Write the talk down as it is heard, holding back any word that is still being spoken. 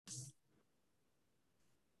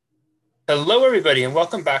Hello, everybody, and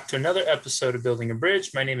welcome back to another episode of Building a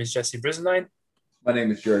Bridge. My name is Jesse Brisendine. My name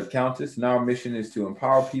is Jared Countess, and our mission is to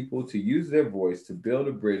empower people to use their voice to build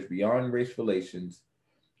a bridge beyond race relations,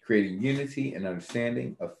 creating unity and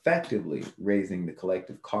understanding, effectively raising the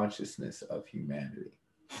collective consciousness of humanity.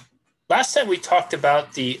 Last time we talked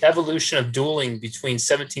about the evolution of dueling between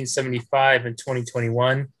 1775 and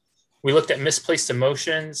 2021. We looked at misplaced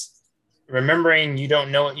emotions, remembering you don't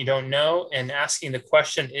know what you don't know, and asking the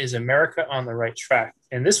question, is America on the right track?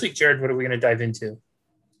 And this week, Jared, what are we going to dive into?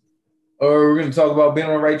 We're going to talk about being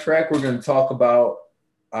on the right track. We're going to talk about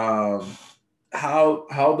how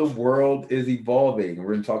the world is evolving.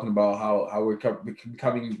 We're going to talk about how we're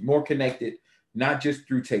becoming more connected, not just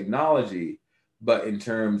through technology, but in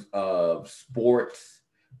terms of sports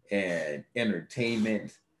and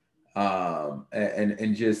entertainment,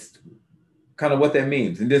 and just kind of what that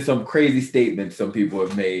means. And then some crazy statements some people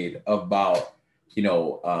have made about,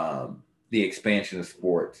 the expansion of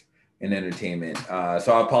sports and entertainment.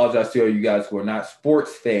 So I apologize to all you guys who are not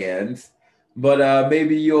sports fans, but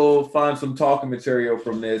maybe you'll find some talking material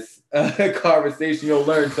from this conversation. You'll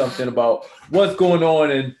learn something about what's going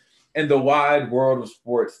on in the wide world of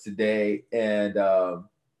sports today, and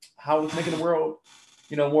how it's making the world,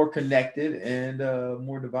 more connected and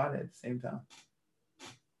more divided at the same time.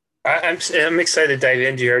 I'm excited to dive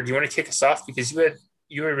in, Jared. Do you want to kick us off? Because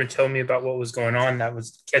you had been telling me about what was going on that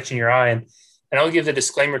was catching your eye, and I'll give the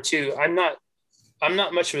disclaimer too. I'm not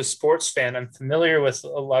much of a sports fan. I'm familiar with a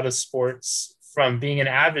lot of sports from being an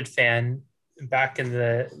avid fan back in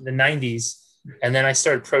the 90s. And then I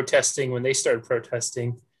started protesting when they started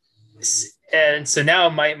protesting. And so now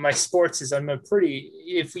my sports is,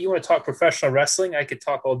 if you want to talk professional wrestling, I could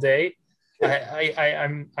talk all day.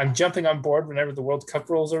 I'm jumping on board whenever the World Cup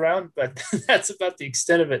rolls around, but that's about the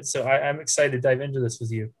extent of it. So I'm excited to dive into this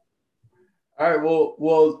with you. All right.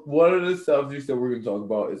 Well, one of the subjects that we're going to talk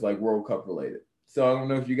about is like World Cup related. So I don't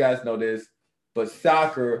know if you guys know this, but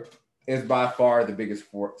soccer is by far the biggest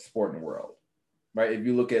sport in the world, right? If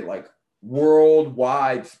you look at like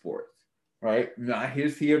worldwide sports, right? Not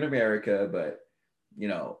here in America, but,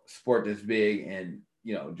 sport that's big in,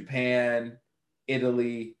 Japan,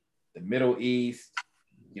 Italy, the Middle East,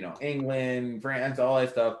 England, France, all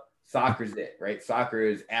that stuff. Soccer's it, right? Soccer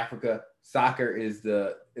is Africa. Soccer is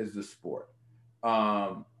the sport.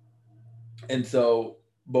 And so,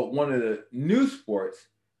 but one of the new sports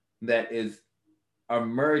that is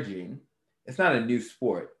emerging, it's not a new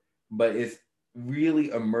sport, but it's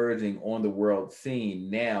really emerging on the world scene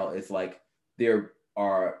now. It's like there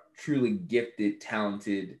are truly gifted,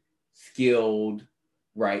 talented, skilled,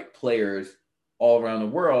 right, players all around the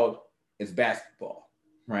world. It's basketball,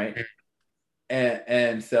 right?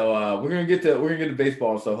 And so we're gonna get to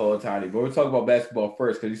baseball so whole tiny, but we'll talk about basketball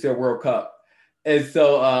first because you said World Cup. And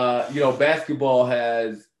so, basketball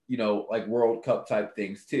has, like World Cup type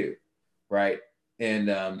things too, right?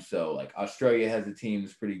 And so, like, Australia has a team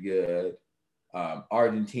that's pretty good.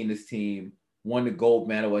 Argentina's team won the gold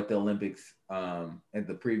medal at the Olympics, at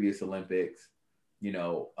the previous Olympics.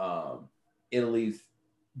 Italy's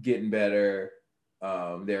getting better.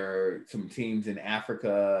 There are some teams in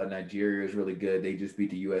Africa. Nigeria is really good. They just beat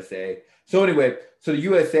the USA. So anyway, the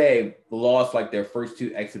USA lost like their first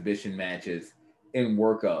two exhibition matches in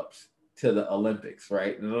workups to the Olympics,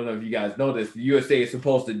 right? And I don't know if you guys know this. The USA is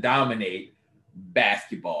supposed to dominate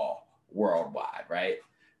basketball worldwide, right?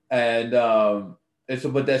 And so,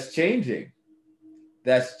 but that's changing.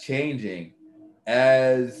 That's changing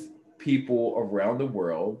as people around the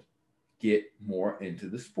world get more into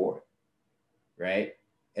the sport, right?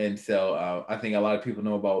 And so I think a lot of people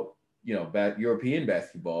know about, European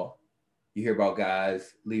basketball. You hear about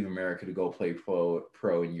guys leave America to go play pro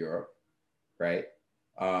in Europe, right?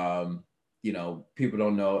 People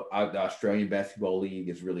don't know the Australian Basketball League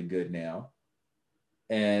is really good now.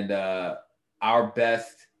 And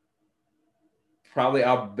probably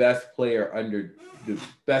our best player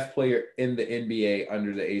in the NBA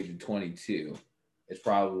under the age of 22 is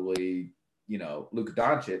probably, Luka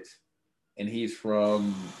Doncic. And he's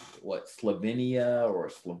from Slovenia or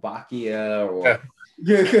Slovakia or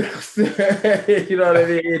you know what I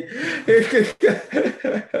mean?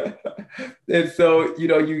 And so,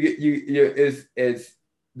 it's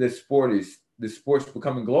the sport's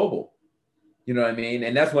becoming global. You know what I mean?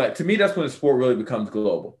 And that's when the sport really becomes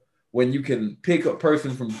global. When you can pick a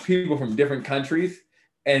person from people from different countries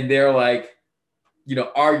and they're like,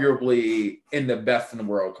 arguably in the best in the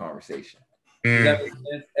world conversation. Does that make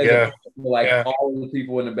sense? All the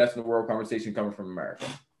people in the best in the world conversation coming from America.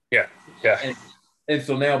 Yeah. And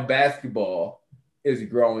so now basketball is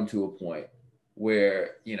growing to a point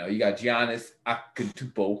where, you got Giannis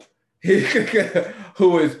Antetokounmpo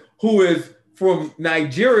who is from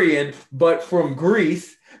Nigerian but from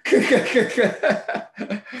Greece,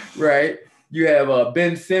 right? You have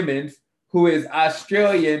Ben Simmons, who is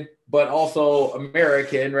Australian but also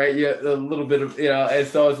American, right? You have a little bit of, and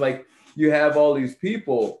so it's like you have all these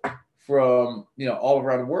people from, all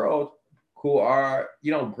around the world who are,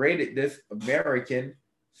 great at this American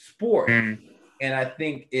sport. And I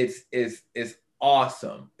think it's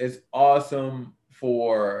awesome. It's awesome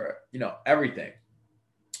for, everything.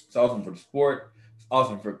 It's awesome for the sport. It's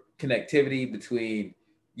awesome for connectivity between,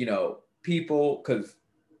 people. Because,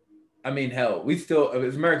 I mean, hell, we still,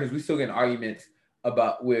 as Americans, we still get arguments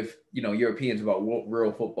with, Europeans about what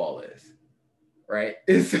real football is, right?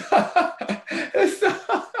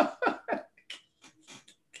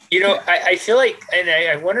 I feel like, and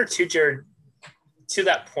I wonder too, Jared, to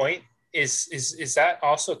that point, is that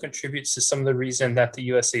also contributes to some of the reason that the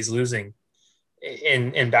USA is losing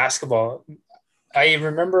in basketball. I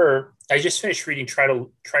remember I just finished reading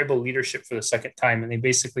Tribal Leadership for the second time, and they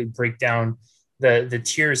basically break down the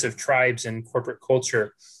tiers of tribes and corporate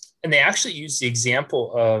culture. And they actually use the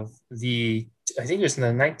example of I think it was in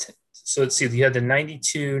the 19, so let's see, you had the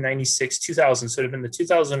 92, 96, 2000. So it would have been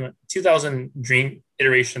the 2000 dream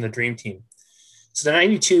iteration of the Dream Team. So the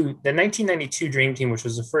 1992 Dream Team, which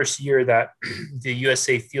was the first year that the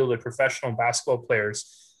USA fielded professional basketball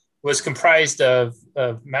players, was comprised of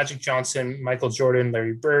Magic Johnson, Michael Jordan,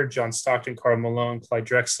 Larry Bird, John Stockton, Karl Malone, Clyde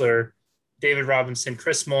Drexler, David Robinson,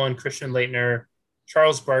 Chris Mullin, Christian Laettner,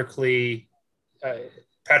 Charles Barkley,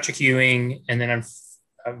 Patrick Ewing, and then I'm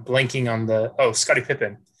blanking on Scottie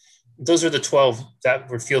Pippen. Those are the 12 that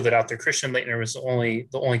were fielded out there. Christian Laettner was the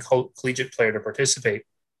only collegiate player to participate.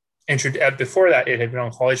 And before that, it had been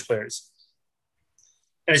all college players.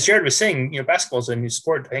 And as Jared was saying, basketball is a new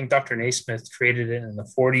sport. I think Dr. Naismith created it in the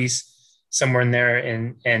 40s, somewhere in there.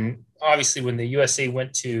 And obviously, when the USA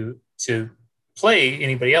went to play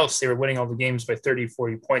anybody else, they were winning all the games by 30,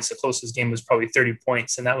 40 points. The closest game was probably 30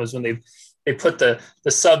 points. And that was when they put the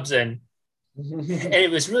subs in. And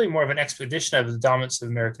it was really more of an expedition of the dominance of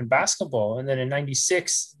American basketball. And then in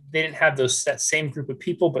 96, they didn't have that same group of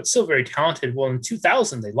people, but still very talented. Well, in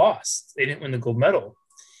 2000, they lost. They didn't win the gold medal.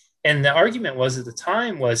 And the argument was at the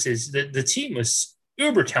time is that the team was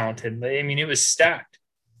uber talented. I mean, it was stacked.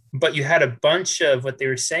 But you had a bunch of what they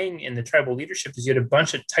were saying in the tribal leadership is you had a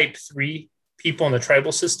bunch of type 3 people in the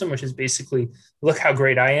tribal system, which is basically, look how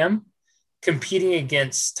great I am, competing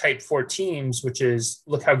against type 4 teams, which is,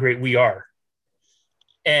 look how great we are.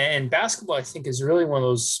 And basketball, I think, is really one of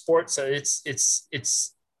those sports that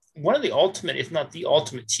it's one of the ultimate, if not the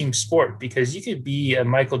ultimate team sport, because you could be a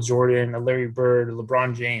Michael Jordan, a Larry Bird, a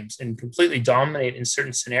LeBron James, and completely dominate in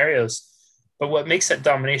certain scenarios. But what makes that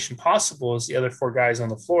domination possible is the other 4 guys on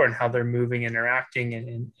the floor and how they're moving,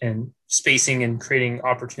 interacting, and spacing and creating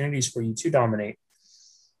opportunities for you to dominate.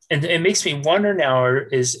 And it makes me wonder now,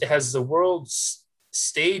 has the world's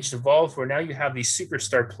stage evolved where now you have these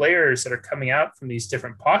superstar players that are coming out from these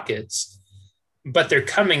different pockets, but they're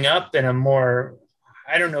coming up in a more,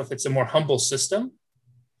 I don't know if it's a more humble system.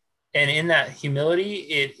 And in that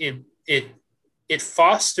humility, it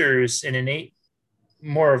fosters an innate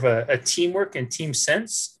more of a teamwork and team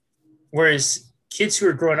sense. Whereas kids who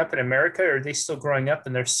are growing up in America, are they still growing up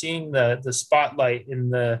and they're seeing the spotlight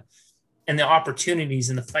and the opportunities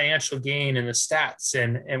and the financial gain and the stats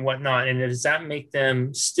and whatnot? And does that make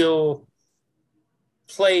them still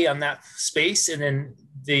play on that space? And then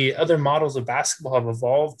the other models of basketball have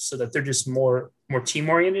evolved so that they're just more team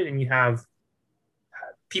oriented, and you have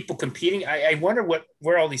people competing. I wonder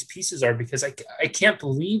where all these pieces are, because I can't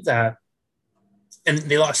believe that. And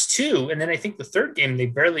they lost 2. And then I think the third game, they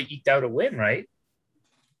barely eked out a win, right?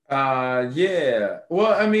 Yeah.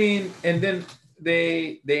 Well, I mean, and then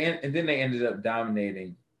they ended up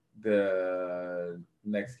dominating the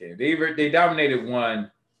next game. They dominated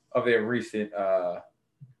one of their recent I'm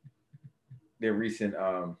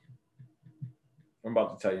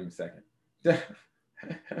about to tell you in a second. So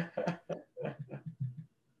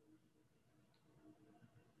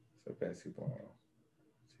basketball.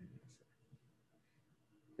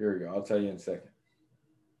 Here we go. I'll tell you in a second.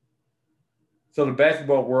 So the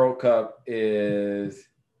Basketball World Cup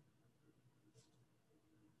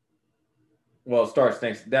starts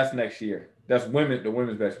next year. That's the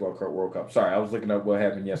Women's Basketball World Cup. Sorry, I was looking up what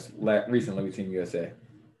happened recently with Team USA.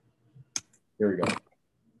 Here we go.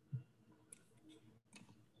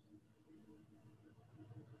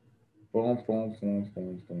 Boom, boom, boom,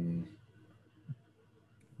 boom, boom.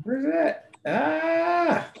 Where's that?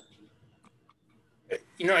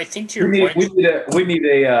 I think to your point, we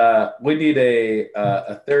need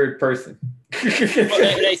a third person. Well,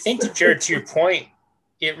 and I think that, Jared, to your point,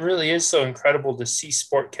 it really is so incredible to see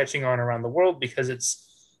sport catching on around the world because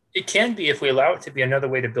it can be, if we allow it to be, another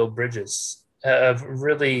way to build bridges of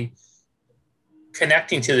really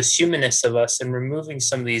connecting to this humanness of us and removing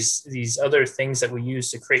some of these other things that we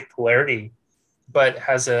use to create polarity, but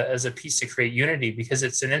as a piece to create unity because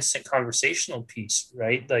it's an instant conversational piece,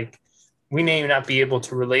 right? Like we may not be able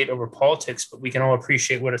to relate over politics, but we can all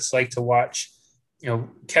appreciate what it's like to watch,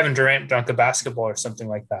 Kevin Durant dunk a basketball or something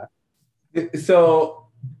like that. So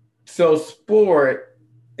sport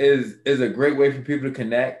is a great way for people to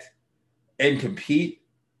connect and compete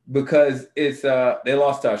because it's they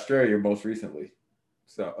lost to Australia most recently.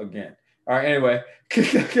 So again, all right. Anyway,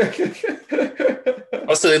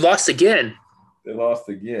 Also, they lost again. They lost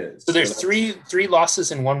again. So there's three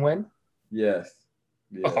losses and one win. Yes.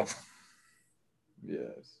 Oh.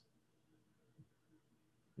 Yes.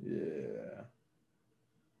 Yeah.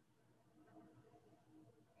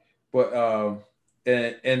 But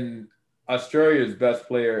and Australia's best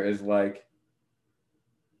player is like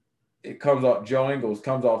it comes off Joe Ingles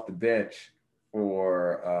comes off the bench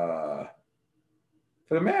for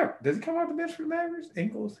the Mavericks. Does he come off the bench for the Mavericks?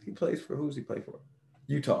 Ingles? He plays for who's he play for?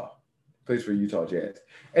 Utah. Plays for Utah Jazz.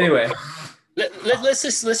 Anyway. Let's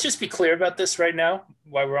just be clear about this right now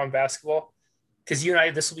while we're on basketball. Because you and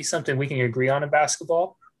I, this will be something we can agree on in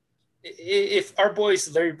basketball. If our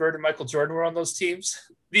boys Larry Bird and Michael Jordan were on those teams,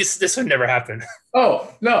 this would never happen.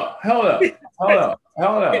 Oh no, hell no.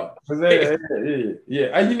 Yeah,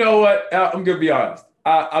 and you know what? I'm gonna be honest.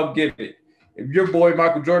 I'll give it. If your boy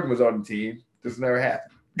Michael Jordan was on the team, this never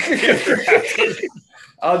happened.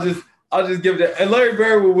 I'll just give it that. And Larry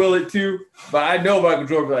Bird will will it too, but I know Michael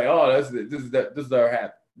Jordan will be like, oh, this never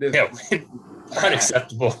happened.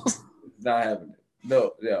 Unacceptable. It's not happening.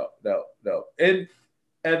 No. And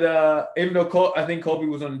even though I think Kobe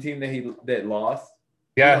was on the team that lost.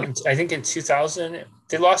 Yeah, I think in 2000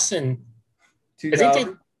 they lost in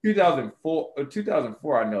 2004.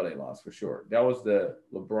 2004, I know they lost for sure. That was the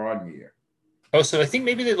LeBron year. Oh, so I think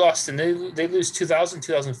maybe they lost and they lose 2000,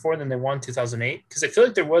 2004, and then they won 2008 because I feel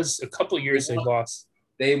like there was a couple years they lost.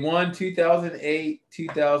 They won 2008,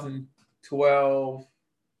 2012.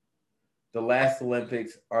 The last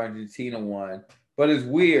Olympics, Argentina won. But it's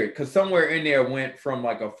weird because somewhere in there went from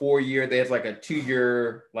like a 4-year, they had like a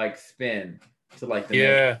 2-year like spin to like the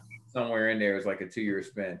next, somewhere in there is like a 2-year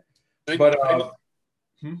spin. But oh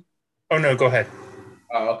no, go ahead.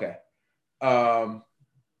 Okay.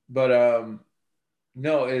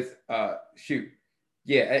 No, it's shoot.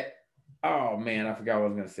 Yeah. Oh man, I forgot what I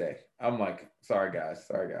was gonna say. I'm like, sorry guys.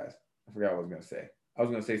 I forgot what I was gonna say. I was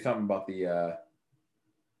gonna say something about the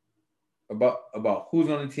about who's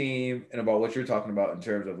on the team and about what you're talking about in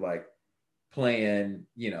terms of like playing,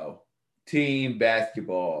 team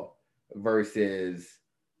basketball versus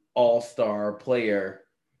all-star player,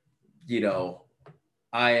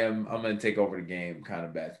 I'm going to take over the game kind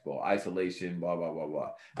of basketball, isolation, blah, blah, blah,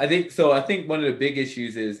 blah. I think one of the big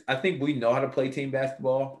issues is I think we know how to play team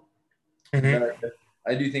basketball. Mm-hmm.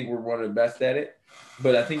 I do think we're one of the best at it.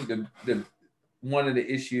 But I think the one of the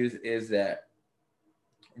issues is that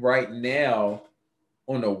right now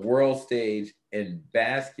on the world stage in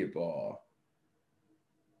basketball,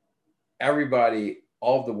 everybody,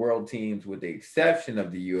 all of the world teams, with the exception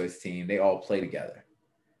of the U.S. team, they all play together.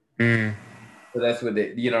 Mm. So that's what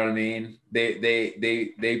you know what I mean?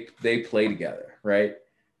 They play together, right?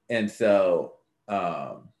 And so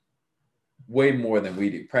way more than we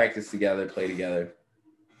do. Practice together, play together.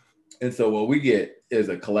 And so what we get is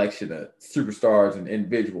a collection of superstars and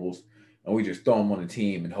individuals, and we just throw them on the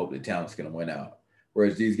team and hope the talent's going to win out.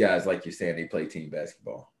 Whereas these guys, like you're saying, they play team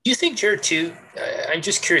basketball. Do you think, Jared, too, I'm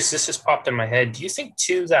just curious, this just popped in my head. Do you think,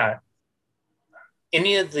 too, that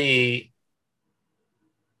any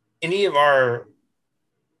of our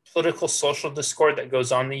political social discord that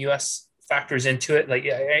goes on in the U.S. factors into it? Like,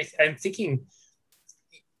 I'm thinking,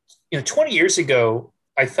 20 years ago,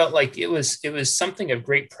 I felt like it was something of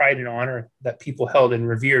great pride and honor that people held and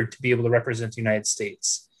revered to be able to represent the United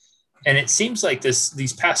States. And it seems like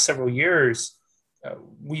these past several years,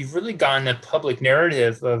 we've really gotten a public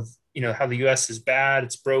narrative of, how the U.S. is bad,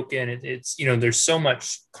 it's broken, it's there's so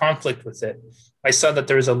much conflict with it. I saw that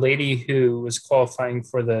there was a lady who was qualifying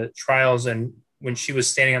for the trials, and when she was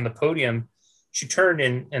standing on the podium, she turned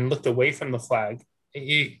and looked away from the flag.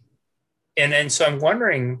 And so I'm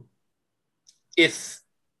wondering if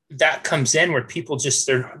that comes in where people just,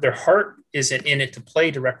 their heart isn't in it to play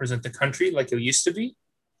to represent the country like it used to be.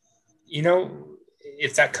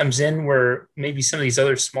 If that comes in where maybe some of these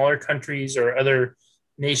other smaller countries or other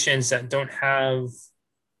nations that don't have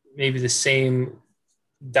maybe the same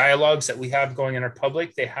dialogues that we have going in our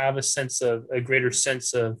public, they have a greater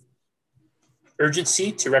sense of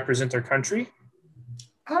urgency to represent their country?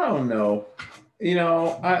 I don't know.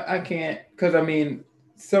 I can't, because I mean,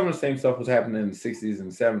 some of the same stuff was happening in the 60s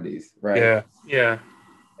and 70s, right? Yeah, yeah,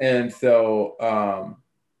 And so,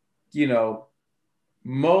 you know,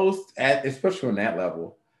 especially on that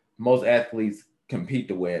level, most athletes compete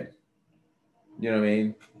to win. You know what I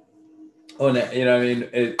mean? On that, you know what I mean?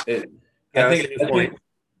 I yeah. That's think, a good I point. think,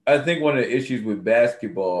 I think one of the issues with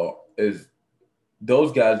basketball is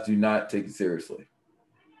those guys do not take it seriously.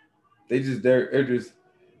 They're just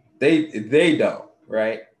they don't,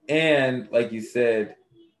 right? And like you said,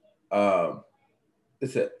 um,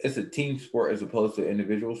 it's a team sport as opposed to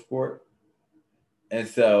individual sport, and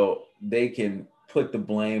so they can put the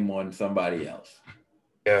blame on somebody else.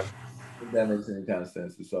 Yeah, If that makes any kind of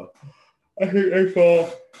sense. So I think they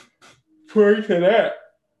fall prey to that.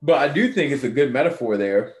 But I do think it's a good metaphor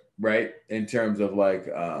there, right? In terms of like,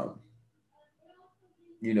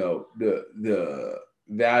 the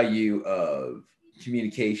value of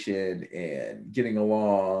communication and getting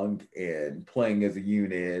along and playing as a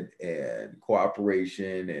unit and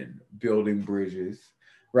cooperation and building bridges,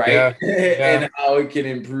 right? yeah, yeah, And how it can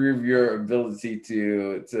improve your ability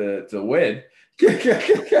to win.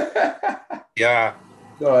 yeah.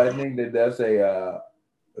 So I think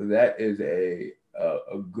that is a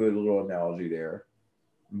good little analogy there.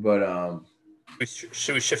 But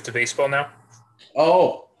Should we shift to baseball now?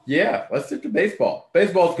 oh yeah, let's stick to baseball.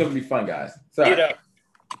 Baseball's gonna be fun, guys. Get Sorry, up.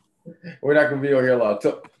 we're not gonna be on here long.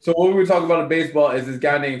 So what we were talking about in baseball is this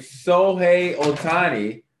guy named Sohei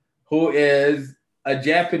Otani, who is a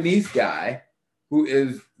Japanese guy who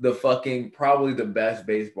is the fucking probably the best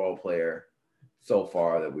baseball player so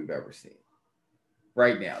far that we've ever seen.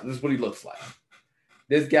 Right now, this is what he looks like.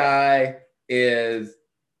 This guy is.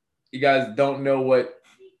 You guys don't know what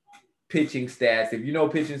pitching stats. If you know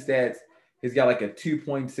pitching stats, he's got like a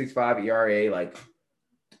 2.65 ERA, like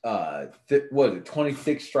what is it,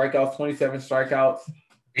 26 strikeouts, 27 strikeouts,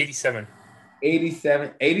 87.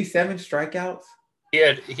 87 strikeouts. He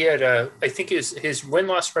had I think his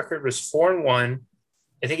win-loss record was 4-1.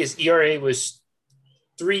 I think his ERA was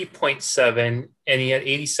 3.7, and he had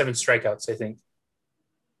 87 strikeouts, I think,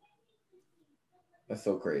 That's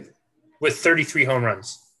so crazy. with 33 home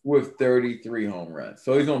runs. With 33 home runs.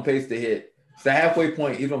 So he's on pace to hit, it's the halfway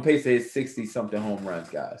point, he's on pace to hit 60 something home runs,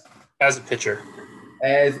 guys. As a pitcher.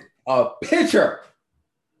 As a pitcher.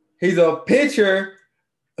 He's a pitcher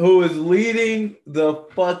who is leading the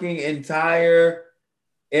fucking entire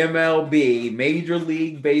MLB, Major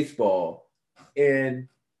League Baseball, in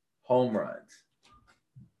home runs.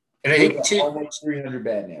 And I think too, almost 300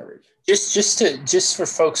 batting average. just for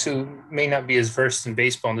folks who may not be as versed in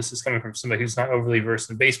baseball, and this is coming from somebody who's not overly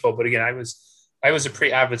versed in baseball, but again, I was a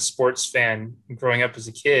pretty avid sports fan growing up as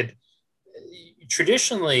a kid.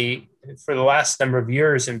 Traditionally, for the last number of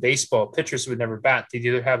years in baseball, pitchers would never bat. They'd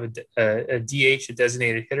either have a DH, a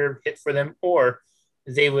designated hitter, hit for them, or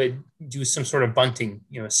they would do some sort of bunting,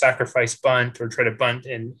 sacrifice bunt or try to bunt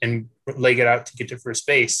and leg it out to get to first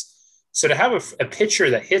base. So to have a pitcher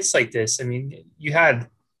that hits like this, I mean, you had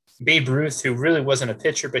Babe Ruth, who really wasn't a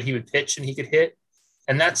pitcher, but he would pitch and he could hit.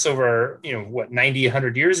 And that's over, 90,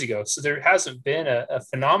 100 years ago. So there hasn't been a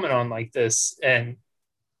phenomenon like this. And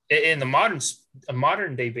in the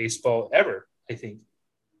modern day baseball ever, I think.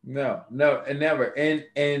 No, and never.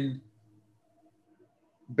 And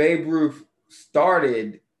Babe Ruth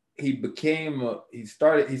started in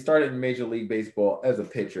Major League Baseball as a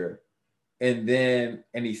pitcher, and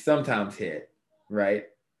he sometimes hit, right?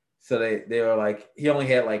 So they were like, he only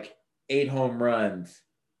had like 8 home runs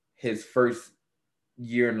his first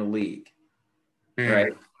year in the league,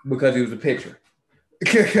 right? Because he was a pitcher,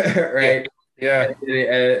 right? Yeah.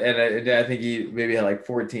 And I think he maybe had like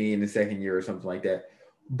 14 the second year or something like that.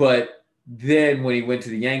 But then when he went to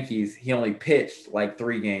the Yankees, he only pitched like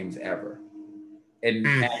 3 games ever. And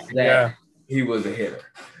after that, he was a hitter.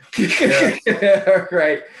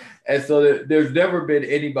 Right? And so there's never been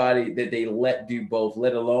anybody that they let do both,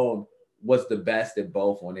 let alone was the best at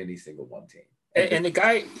both on any single one team. And the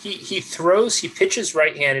guy, he pitches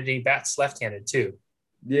right-handed and he bats left-handed too.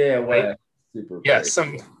 Yeah, well, right? Super. Yeah,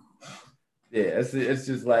 it's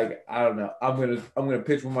just like, I don't know. I'm gonna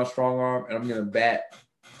pitch with my strong arm and I'm gonna bat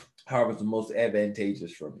however's the most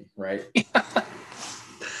advantageous for me, right?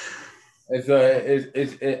 And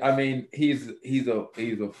so I mean, he's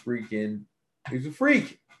a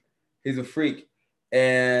freak. He's a freak.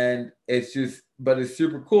 And it's just, but it's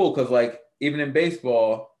super cool because like even in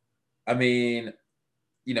baseball, I mean,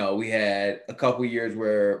 we had a couple years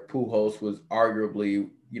where Pujols was arguably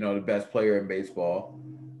the best player in baseball,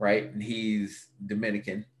 right? And he's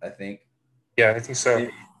Dominican, I think. Yeah, I think so.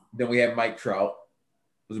 Then we have Mike Trout,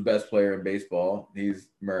 who's the best player in baseball. He's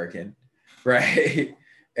American, right?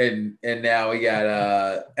 and now we got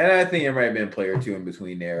and I think there might have been a player or two in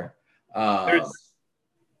between there. Well,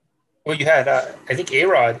 you had I think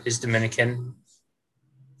A-Rod is Dominican.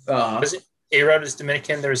 Was it A-Rod is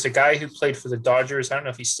Dominican? There was a guy who played for the Dodgers. I don't know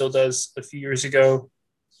if he still does. A few years ago,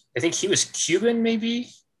 I think he was Cuban, maybe.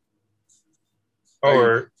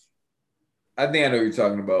 Or I think I know what you're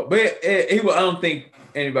talking about, but I don't think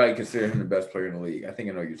anybody considers him the best player in the league. I think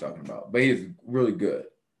I know what you're talking about, but he's really good.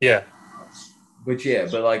 Yeah. But yeah,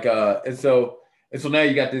 but like and so now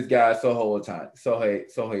you got this guy Shohei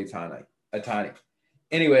Ohtani.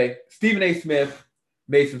 Anyway, Stephen A. Smith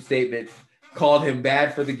made some statements, called him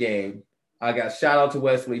bad for the game. I got shout out to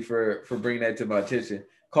Wesley for bringing that to my attention.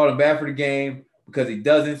 Called him bad for the game because he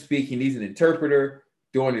doesn't speak. He needs an interpreter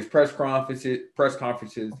during his press conferences,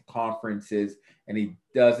 and he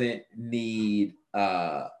doesn't need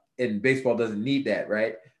and baseball doesn't need that,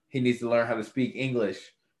 right? He needs to learn how to speak English.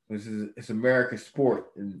 It's American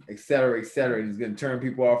sport, and et cetera, et cetera. And he's going to turn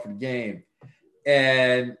people off of the game.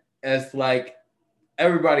 And it's like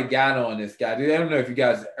everybody got on this guy. Dude, I don't know if you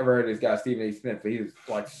guys ever heard of this guy, Stephen A. Smith, but he was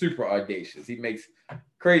like super audacious. He makes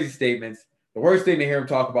crazy statements. The worst thing to hear him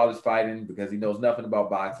talk about is fighting because he knows nothing about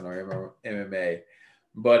boxing or MMA.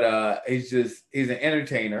 But he's an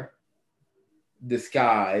entertainer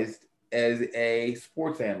disguised as a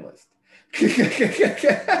sports analyst.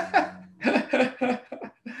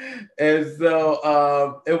 And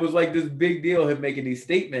so it was like this big deal, him making these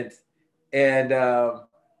statements. And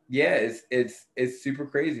it's super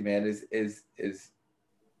crazy, man. It's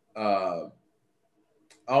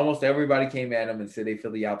almost everybody came at him and said they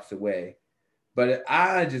feel the opposite way. But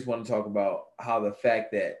I just want to talk about how the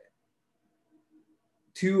fact that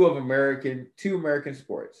two American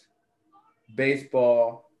sports,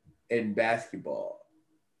 baseball and basketball,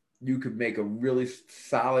 you could make a really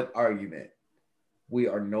solid argument. We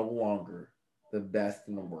are no longer the best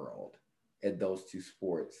in the world at those two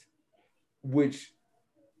sports, which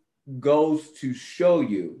goes to show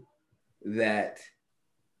you that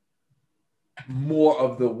more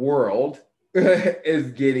of the world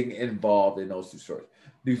is getting involved in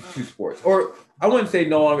these two sports. Or I wouldn't say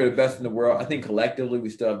no longer the best in the world. I think collectively we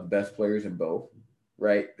still have the best players in both,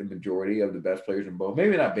 right? The majority of the best players in both.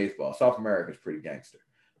 Maybe not baseball. South America is pretty gangster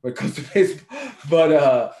when it comes to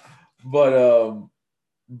baseball.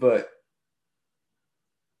 But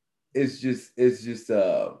it's just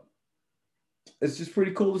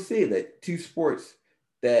pretty cool to see that two sports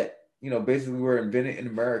that, basically were invented in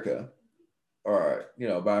America or,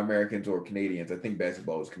 by Americans or Canadians. I think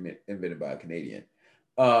basketball was invented by a Canadian.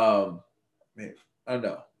 Man, I don't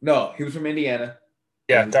know. No, he was from Indiana.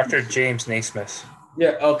 Yeah, Dr. James Naismith.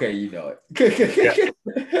 Yeah, okay, you know it. Yeah.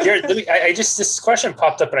 Jared, this question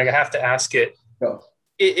popped up and I have to ask it. Oh.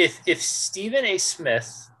 If Stephen A.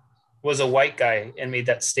 Smith was a white guy and made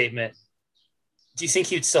that statement, do you think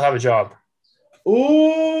he'd still have a job?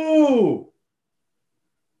 Ooh.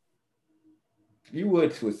 You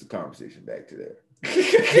would twist the conversation back to there. I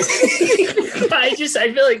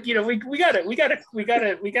feel like, we gotta. I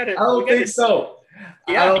don't think so.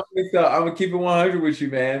 Yeah. I don't think so. I'm gonna keep it 100 with you,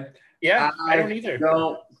 man. Yeah, I don't either. I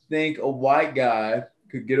don't think a white guy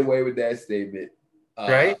could get away with that statement.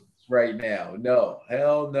 Right now. No.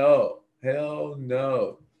 Hell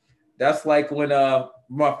no. That's like when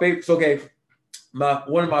my favorite. Okay,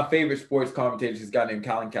 one of my favorite sports commentators is a guy named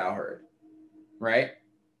Colin Cowherd, right?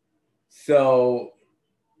 So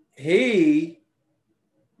he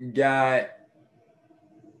ended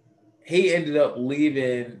up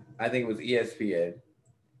leaving, I think it was ESPN,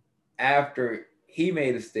 after he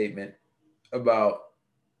made a statement about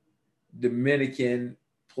Dominican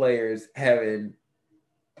players having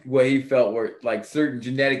what he felt were like certain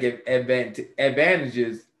genetic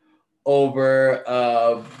advantages over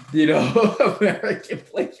American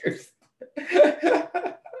players.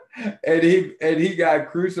 and he got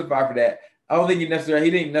crucified for that. I don't think he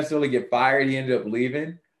didn't necessarily get fired. He ended up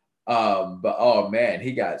leaving. But oh man,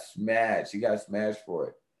 he got smashed. He got smashed for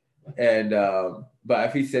it. And but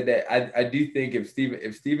if he said that, I do think if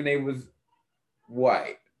Stephen A was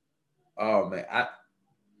white, oh man, I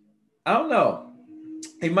don't know.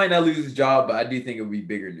 He might not lose his job, but I do think it would be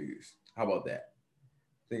bigger news. How about that?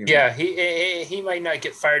 Yeah, he might not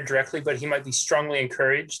get fired directly, but he might be strongly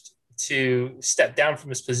encouraged to step down from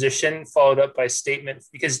his position, followed up by a statement,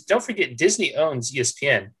 because don't forget, Disney owns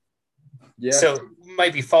ESPN. Yeah. So it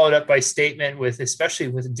might be followed up by a statement especially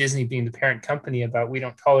with Disney being the parent company, about we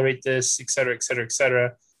don't tolerate this, et cetera, et cetera, et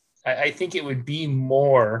cetera. I think it would be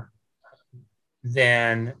more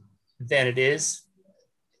than it is.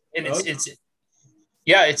 And it's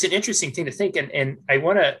yeah, it's an interesting thing to think. And I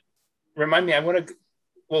want to remind me,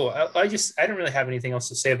 well, I don't really have anything else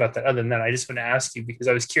to say about that other than that. I just want to ask you because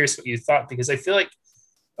I was curious what you thought, because I feel like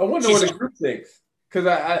I want to know what the group thinks, because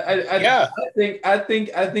yeah. I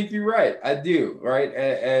think you're right. I do, right,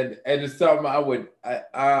 and it's something I would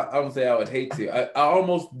say I would hate to. I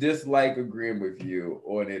almost dislike agreeing with you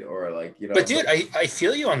on it, or like, you know. But dude, I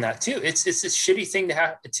feel you on that too. It's a shitty thing to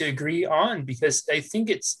have to agree on, because I think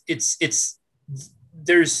it's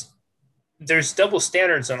there's double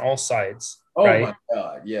standards on all sides, Oh right? my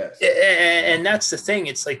God, yes. And that's the thing.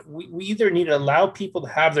 It's like we either need to allow people to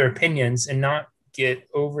have their opinions and not get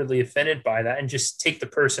overly offended by that, and just take the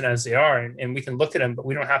person as they are, and we can look at them, but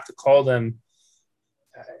we don't have to call them.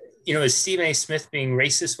 Is Stephen A. Smith being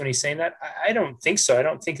racist when he's saying that? I don't think so. I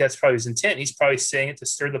don't think that's probably his intent. He's probably saying it to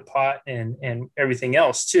stir the pot and everything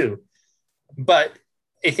else too. But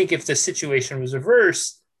I think if the situation was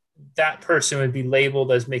reversed, that person would be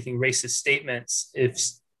labeled as making racist statements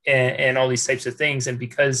and all these types of things. And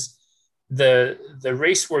because the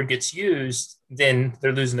race word gets used, then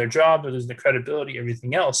they're losing their job, they're losing their credibility,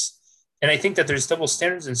 everything else. And I think that there's double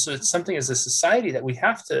standards. And so it's something as a society that we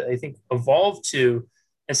have to, I think, evolve to.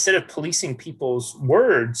 Instead of policing people's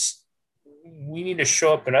words, we need to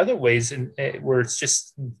show up in other ways, and where it's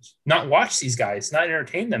just not watch these guys, not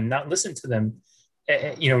entertain them, not listen to them,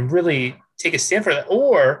 really take a stand for that,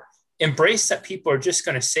 or embrace that people are just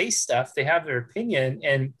going to say stuff. They have their opinion,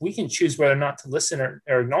 and we can choose whether or not to listen or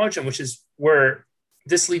acknowledge them, which is where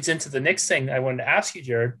this leads into the next thing I wanted to ask you,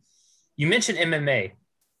 Jared. You mentioned MMA.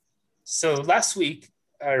 So last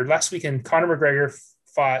weekend, Conor McGregor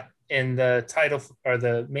fought in the title or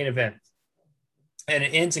the main event, and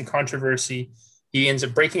it ends in controversy. He ends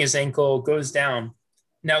up breaking his ankle, goes down.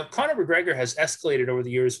 Now, Conor McGregor has escalated over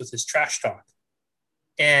the years with his trash talk,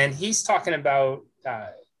 and he's talking about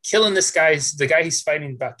killing the guy he's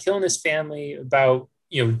fighting, about killing his family, about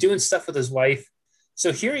doing stuff with his wife.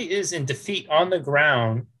 So here he is in defeat on the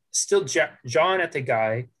ground, still jawing at the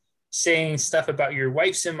guy, saying stuff about your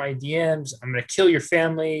wife's in my DMs, I'm going to kill your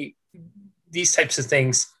family, these types of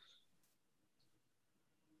things.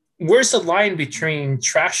 Where's the line between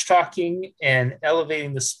trash talking and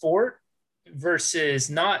elevating the sport versus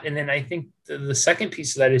not? And then I think the second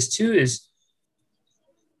piece of that is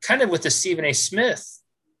kind of with the Stephen A. Smith.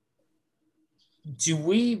 Do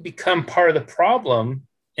we become part of the problem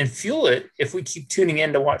and fuel it if we keep tuning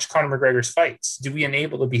in to watch Conor McGregor's fights? Do we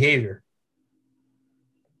enable the behavior?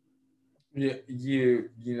 Yeah, you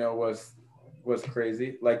know what's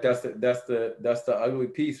crazy? Like that's the ugly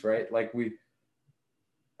piece, right? Like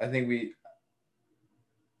I think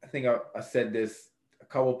I said this a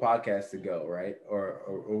couple podcasts ago, right? Or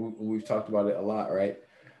we've talked about it a lot, right?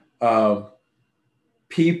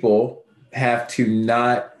 People have to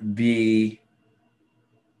not be.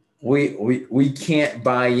 We can't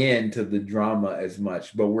buy into the drama as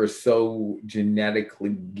much, but we're so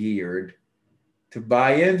genetically geared to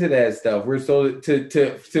buy into that stuff. We're so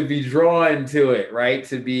to be drawn to it, right?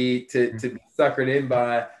 To be suckered in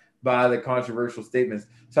by the controversial statements.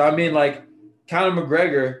 So I mean, like Conor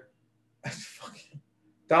McGregor,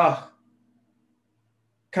 Conor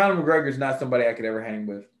McGregor is not somebody I could ever hang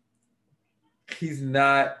with. He's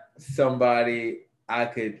not somebody I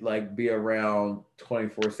could like be around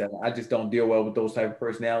 24/7. I just don't deal well with those type of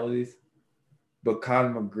personalities. But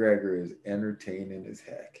Conor McGregor is entertaining as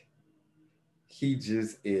heck. He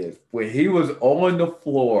just is. When he was on the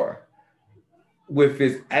floor with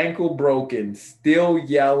his ankle broken, still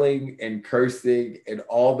yelling and cursing and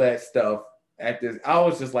all that stuff at this, I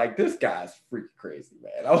was just like, this guy's freaking crazy,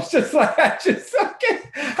 man. I was just like, I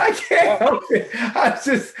can't help it.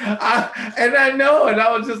 And I know, and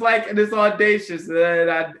I was just like, and it's audacious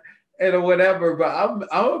and whatever. But I'm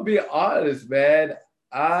gonna be honest, man.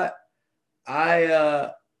 I'll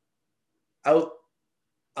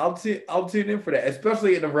tune in for that,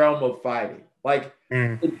 especially in the realm of fighting. Like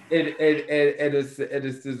it is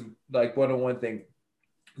just like one thing.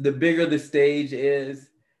 The bigger the stage is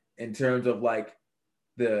in terms of like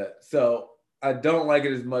so I don't like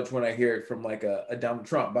it as much when I hear it from like a Donald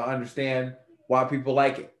Trump, but I understand why people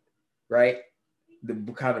like it, right? The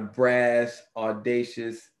kind of brash,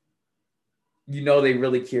 audacious, they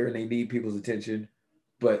really care and they need people's attention,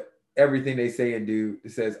 but everything they say and do,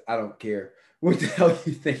 it says, I don't care. What the hell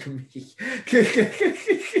you think of me?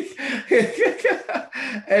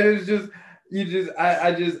 And it's just,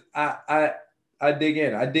 I dig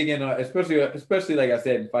in. I dig in, especially like I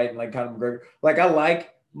said, in fighting like Conor McGregor. Like I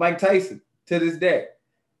like Mike Tyson to this day.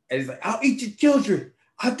 And he's like, I'll eat your children.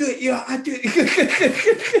 I'll do it, I do it.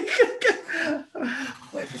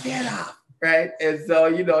 Flip your head off, right? And so,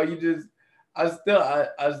 I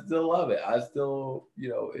still love it. I still,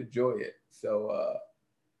 enjoy it. So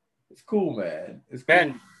it's cool, man. It's cool.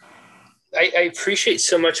 Man, I appreciate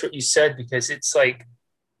so much what you said, because it's like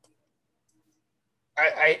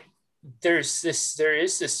I there is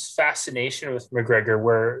this fascination with McGregor,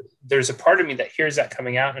 where there's a part of me that hears that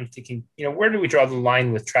coming out and I'm thinking, where do we draw the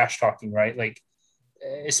line with trash talking, right? Like,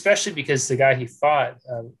 especially because the guy he fought,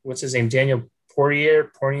 what's his name, Daniel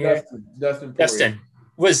Poirier, Dustin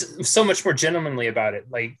was so much more gentlemanly about it.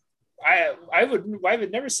 Like, I would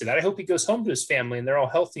never say that. I hope he goes home to his family and they're all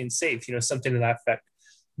healthy and safe, something to that effect.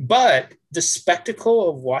 But the spectacle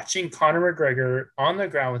of watching Conor McGregor on the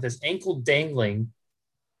ground with his ankle dangling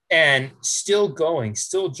and still going,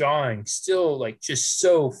 still jawing, still like just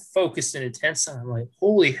so focused and intense. And I'm like,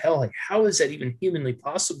 holy hell, like, how is that even humanly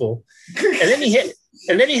possible? And then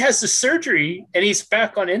he has the surgery and he's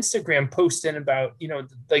back on Instagram posting about,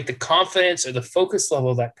 like the confidence or the focus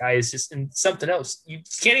level of that guy is just in something else. You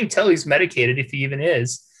can't even tell he's medicated, if he even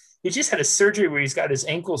is. He just had a surgery where he's got his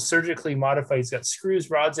ankle surgically modified. He's got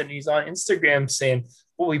screws, rods, and he's on Instagram saying,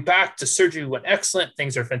 we'll be back to surgery, went excellent.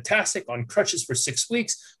 Things are fantastic, on crutches for 6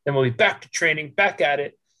 weeks. Then we'll be back to training, back at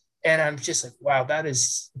it. And I'm just like, wow, that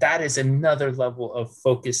is another level of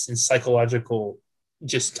focus and psychological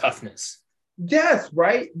just toughness. Yes,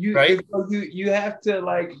 right. Right. You have to,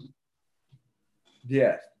 like,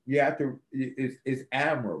 yes, you have to. It's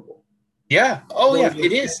admirable. Yeah. Oh, yeah,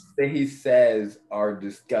 it is. That he says are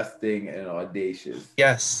disgusting and audacious.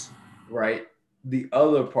 Yes. Right. The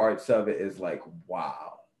other parts of it is like,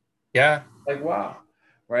 wow. Yeah. Like, wow.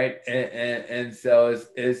 Right. And so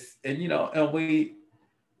it's and we,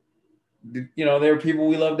 there are people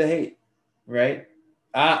we love to hate. Right.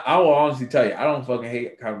 I will honestly tell you, I don't fucking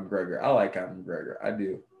hate Conor McGregor. I like Conor McGregor. I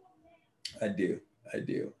do.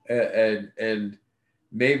 And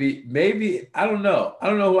maybe I don't know. I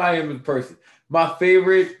don't know who I am as a person. My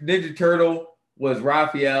favorite Ninja Turtle was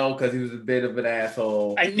Raphael, because he was a bit of an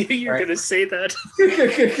asshole. I knew you were gonna say that.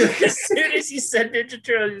 As soon as you said Ninja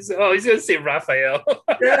Turtle, he's gonna say Raphael.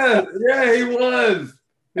 yeah, he was.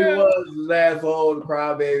 He was an asshole, a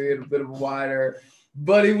crybaby, and a bit of a whiner.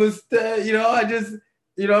 But he was, I just,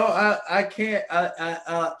 I can't.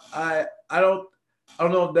 I don't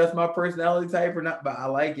know if that's my personality type or not, but I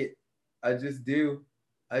like it. I just do.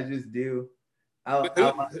 Who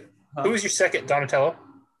was your second, Donatello?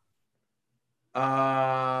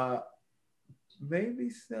 Maybe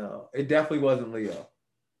so. It definitely wasn't Leo.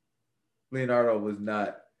 Leonardo was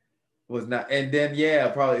not. And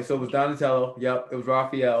then probably. So it was Donatello. Yep, it was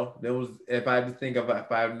Raphael. There was, if I had to think of, if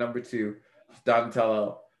I have number two, it's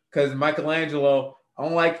Donatello. Because Michelangelo, I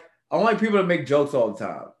don't like people to make jokes all the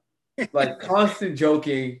time. Like, constant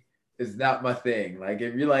joking is not my thing. Like,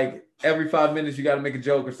 if you're like, every 5 minutes you got to make a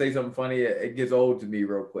joke or say something funny, it gets old to me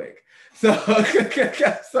real quick. So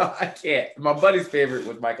I can't. My buddy's favorite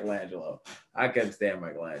was Michelangelo. I couldn't stand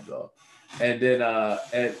Michelangelo. And then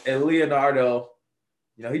and Leonardo,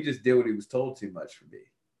 he just did what he was told too much for me.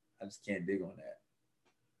 I just can't dig on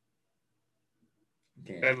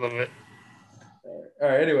that. I love it. All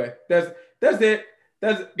right. Anyway, that's it.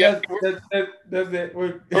 That's it.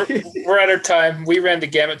 We're at our time. We ran the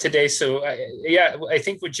gamut today. So I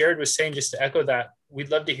think what Jared was saying, just to echo that,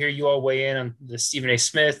 we'd love to hear you all weigh in on the Stephen A.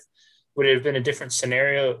 Smith. Would it have been a different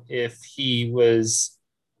scenario if he was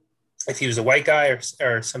a white guy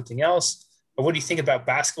or something else? Or what do you think about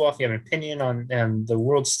basketball? If you have an opinion on the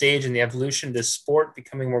world stage and the evolution of this sport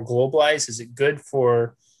becoming more globalized, is it good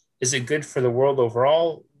for the world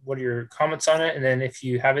overall? What are your comments on it? And then if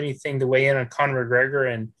you have anything to weigh in on Conor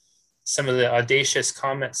McGregor and some of the audacious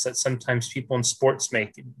comments that sometimes people in sports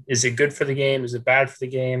make, is it good for the game? Is it bad for the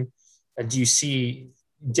game? Do you see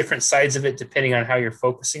different sides of it depending on how you're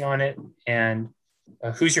focusing on it? And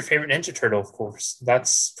who's your favorite Ninja Turtle? Of course,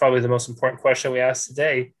 that's probably the most important question we asked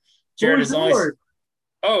today. Jared is always,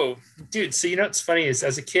 oh, dude. So what's funny is,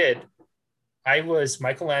 as a kid, I was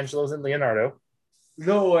Michelangelo's and Leonardo.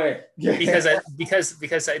 No way. because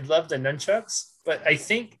I loved the nunchucks. But I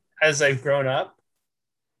think as I've grown up,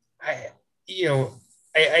 I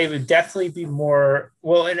would definitely be more,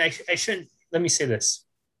 well, and I shouldn't, let me say this.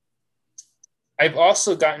 I've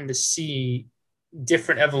also gotten to see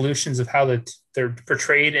different evolutions of how they're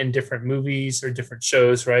portrayed in different movies or different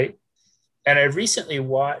shows, right? And I recently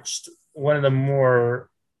watched one of the more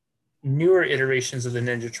newer iterations of the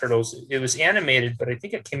Ninja Turtles. It was animated, but I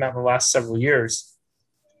think it came out in the last several years.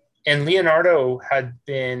 And Leonardo had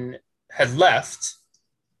left,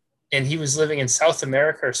 and he was living in South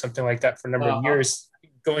America or something like that for a number of years,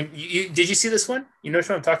 going. Did you see this one? You know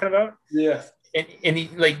what I'm talking about? Yeah. And he,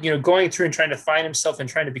 like, going through and trying to find himself and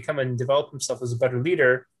trying to become and develop himself as a better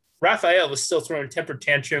leader. Raphael was still throwing temper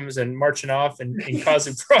tantrums and marching off and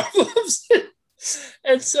causing problems.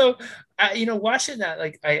 And so, watching that,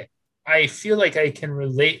 like, I feel like I can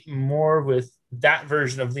relate more with that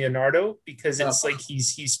version of Leonardo, because it's like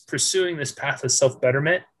he's pursuing this path of self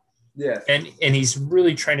betterment. Yes. And he's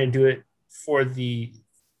really trying to do it for the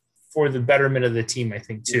betterment of the team, I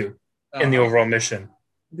think, too, in the overall mission.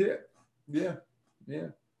 Yeah.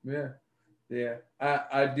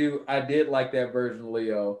 I did like that version of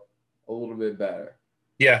Leo a little bit better.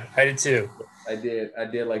 Yeah, I did too. I did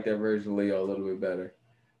like that version of Leo a little bit better.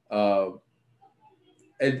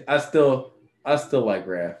 And I still like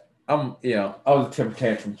Raph. I was a temper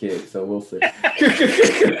tantrum kid, so we'll see.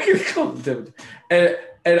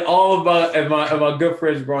 and all of my good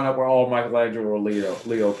friends growing up were all Michelangelo or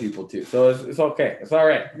Leo people too. So it's okay. It's all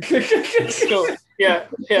right. Cool. Yeah.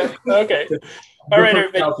 Okay. All right,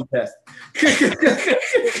 everybody. Test.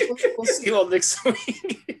 We'll see you all next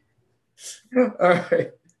week. All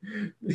right.